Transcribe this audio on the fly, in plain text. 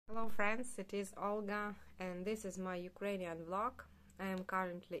Hello friends, it is Olga and this is my Ukrainian vlog. I am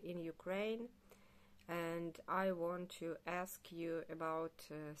currently in Ukraine and I want to ask you about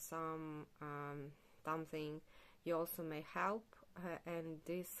something you also may help, and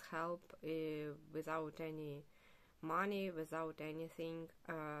this help without any money, without anything.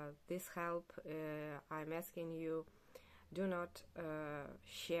 This help, I'm asking you, do not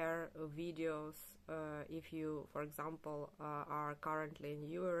share videos if you, for example, are currently in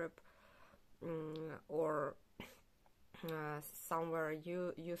Europe, or somewhere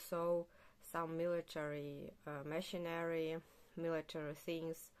you saw some military machinery, military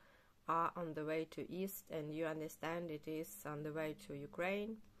things are on the way to east, and you understand it is on the way to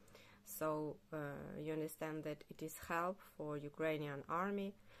Ukraine. So you understand that it is help for Ukrainian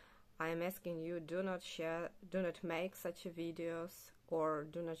army. I am asking you, do not share, do not make such videos, or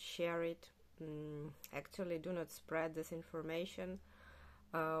do not share it. Actually, do not spread this information.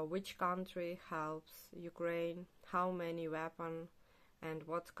 Which country helps Ukraine, how many weapons, and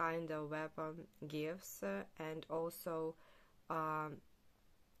what kind of weapon gives, and also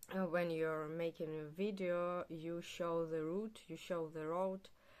when you're making a video, you show the route, you show the road,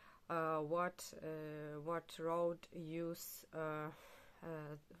 what road use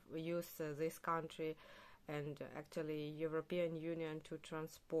this country and actually European Union to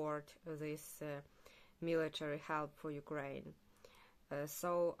transport this military help for Ukraine.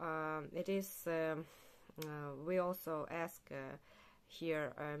 So it is, we also ask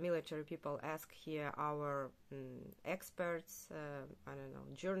here, military people ask here our experts, I don't know,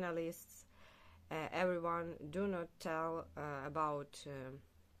 journalists, everyone, do not tell about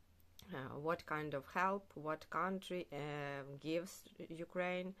what kind of help, what country gives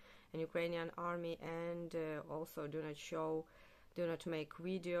Ukraine and Ukrainian army, and also do not show, do not make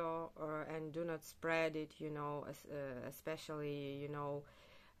video, and do not spread it, you know, especially, you know,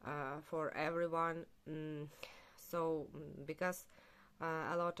 for everyone. So because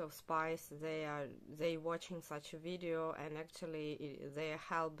a lot of spies, they watching such a video, and actually they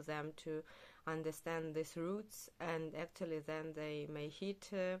help them to understand these routes, and actually then they may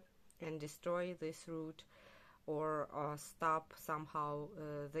hit and destroy this route, or stop somehow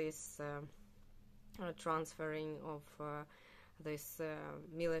this transferring of this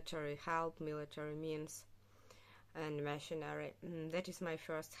military help, military means and machinery. That is my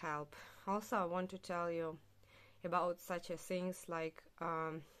first help. Also, I want to tell you about such a things like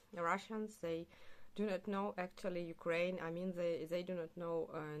Russians, they do not know actually Ukraine. I mean, they do not know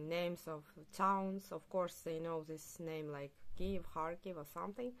names of towns. Of course, they know this name like Kiev, Kharkiv or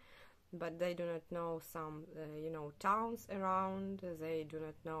something, but they do not know some, you know, towns around. They do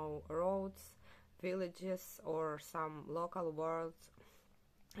not know roads, villages, or some local words.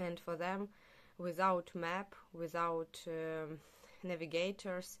 And for them, without map, without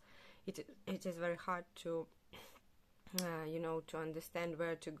navigators, it is very hard to, you know, to understand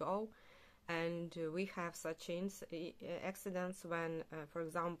where to go. And we have such accidents when, for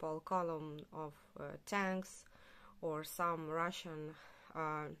example, column of tanks or some Russian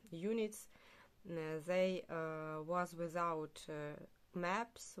units, they was without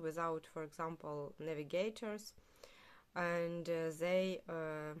maps, without, for example, navigators, and they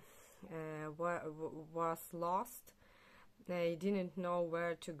was lost. They didn't know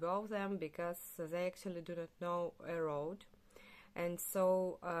where to go them because they actually do not know a road. And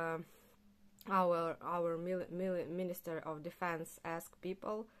so our Minister of Defense asked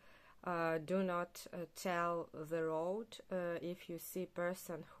people, do not tell the road if you see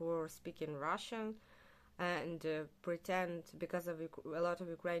person who are speaking Russian, and pretend, because of a lot of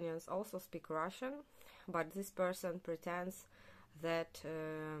Ukrainians also speak Russian, but this person pretends that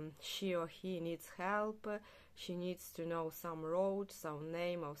she or he needs help, she needs to know some road, some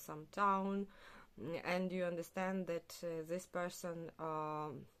name of some town, and you understand that this person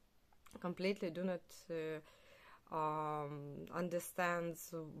completely do not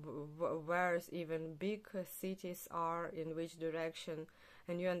understands where even big cities are, in which direction,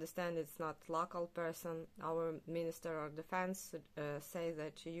 and you understand it's not local person. Our Minister of Defense say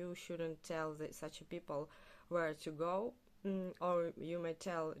that you shouldn't tell such people where to go, or you may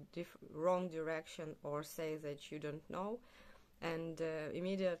tell wrong direction, or say that you don't know, and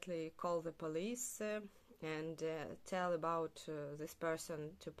immediately call the police and tell about this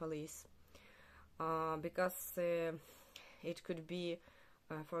person to police. Because it could be,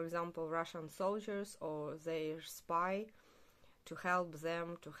 for example, Russian soldiers or their spy, to help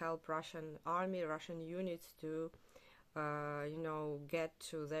them, to help Russian army, Russian units to, you know, get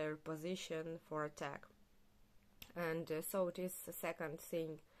to their position for attack. And so it is the second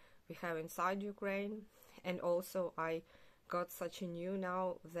thing we have inside Ukraine. And also I got such a new now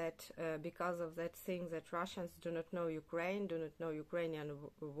that because of that thing that Russians do not know Ukraine, do not know Ukrainian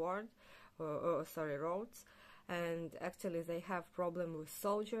word, sorry, roads, and actually they have problem with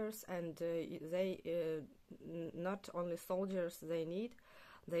soldiers, and they not only soldiers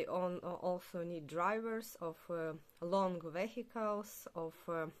they also need drivers of long vehicles of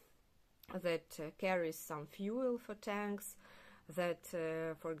that carries some fuel for tanks, that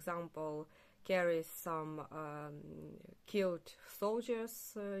for example carries some killed soldiers,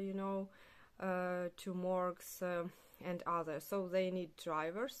 to morgues and others. So they need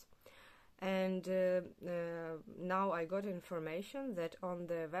drivers. And now I got information that on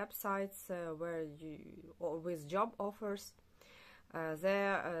the websites where or with job offers,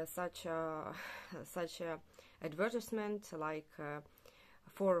 there such a advertisement like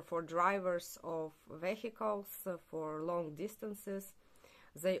for drivers of vehicles for long distances.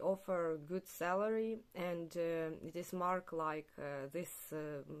 They offer good salary, and it is marked like this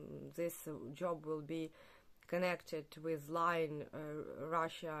job will be connected with line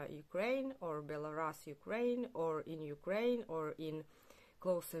Russia-Ukraine or Belarus-Ukraine, or in Ukraine, or in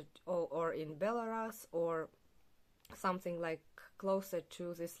closer or in Belarus, or something like closer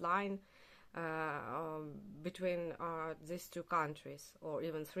to this line between these two countries, or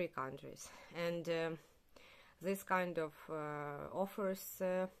even three countries. And this kind of offers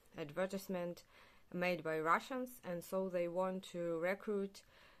advertisement made by Russians, and so they want to recruit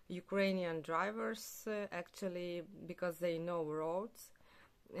Ukrainian drivers actually because they know roads,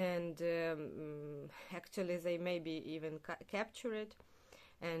 and actually they maybe even capture it,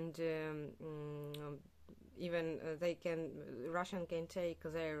 and even Russian can take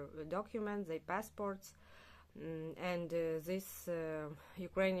their documents, their passports, and these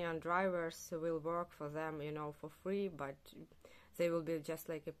Ukrainian drivers will work for them, for free, but they will be just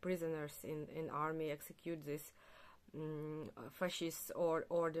like prisoners in army, execute these fascist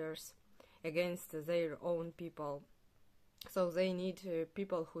orders against their own people. So they need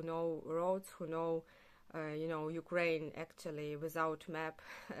people who know roads, who know Ukraine actually without map,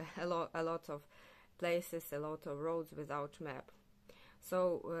 a lot of places, a lot of roads without map. So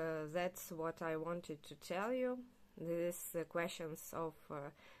that's what I wanted to tell you. These questions of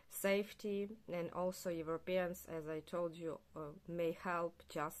safety, and also Europeans, as I told you, may help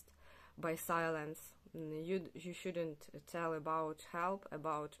just by silence. You shouldn't tell about help,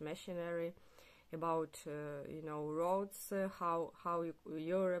 about machinery, about roads, how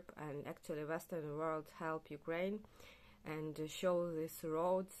Europe and actually Western world help Ukraine, and show these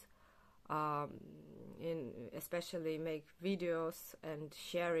roads. Especially make videos and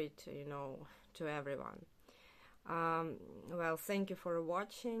share it, to everyone. Well, thank you for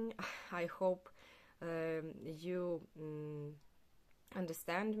watching. I hope you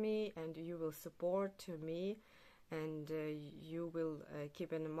understand me, and you will support me, and you will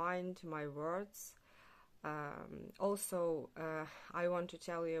keep in mind my words. Also, I want to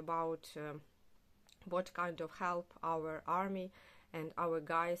tell you about what kind of help our army and our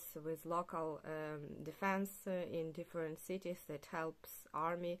guys with local defense in different cities that helps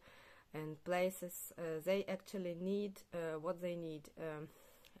army and places. They actually need what they need.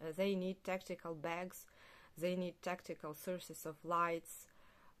 They need tactical bags. They need tactical sources of lights.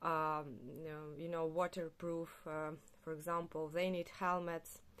 Waterproof. For example, they need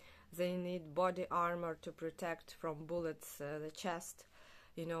helmets. They need body armor to protect from bullets the chest.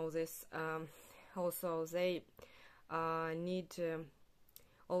 This. Also, they need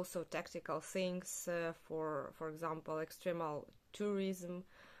also tactical things for example, extremal tourism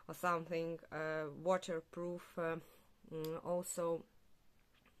or something, waterproof. Also,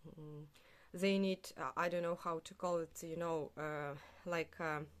 they need, I don't know how to call it, like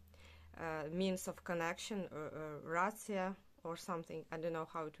means of connection, razzia or something. I don't know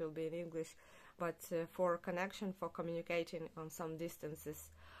how it will be in English, but for connection, for communicating on some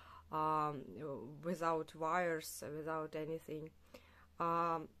distances, without wires, without anything.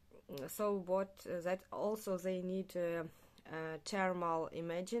 So that also they need thermal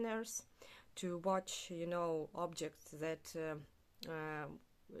imagers to watch, objects that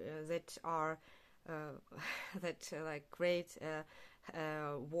are that like create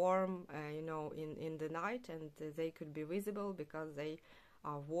warm, in the night, and they could be visible because they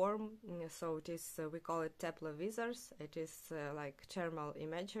are warm. So it is, we call it teplovisors. It is like thermal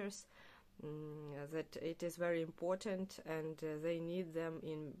imagers. That it is very important, and they need them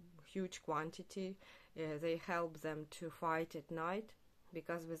in huge quantity. They help them to fight at night,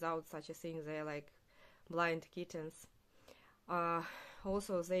 because without such a thing they are like blind kittens.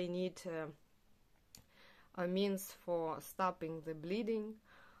 Also, they need a means for stopping the bleeding.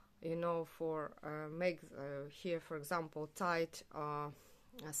 you know, for make here, for example, tight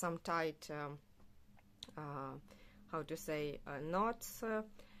some tight how to say knots,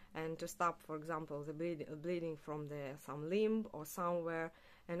 and to stop, for example, the bleeding from the some limb or somewhere,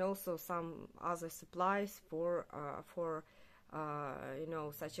 and also some other supplies for you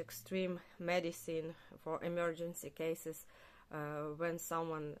know, such extreme medicine for emergency cases, when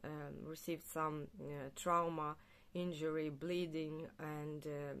someone received some trauma, injury, bleeding, and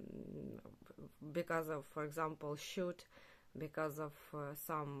because of, for example, shoot, because of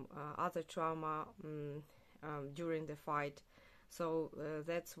some other trauma during the fight. So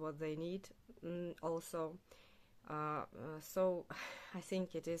that's what they need also. So I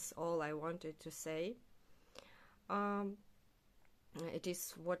think it is all I wanted to say. It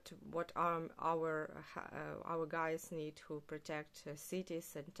is what our guys need who protect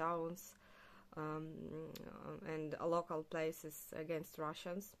cities and towns and local places against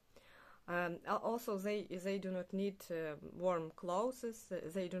Russians. Also, they do not need warm clothes.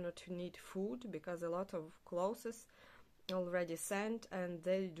 They do not need food, because a lot of clothes already sent, and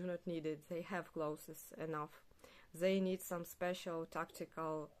they do not need it. They have clothes enough. They need some special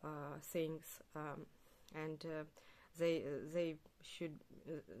tactical things, and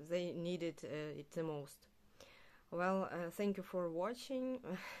they needed it the most. Well, thank you for watching.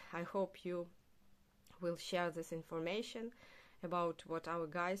 I hope you will share this information about what our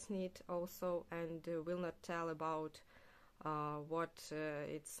guys need also, and will not tell about what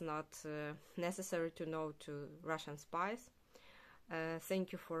it's not necessary to know to Russian spies.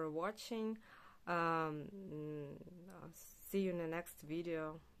 Thank you for watching. See you in the next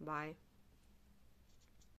video. Bye.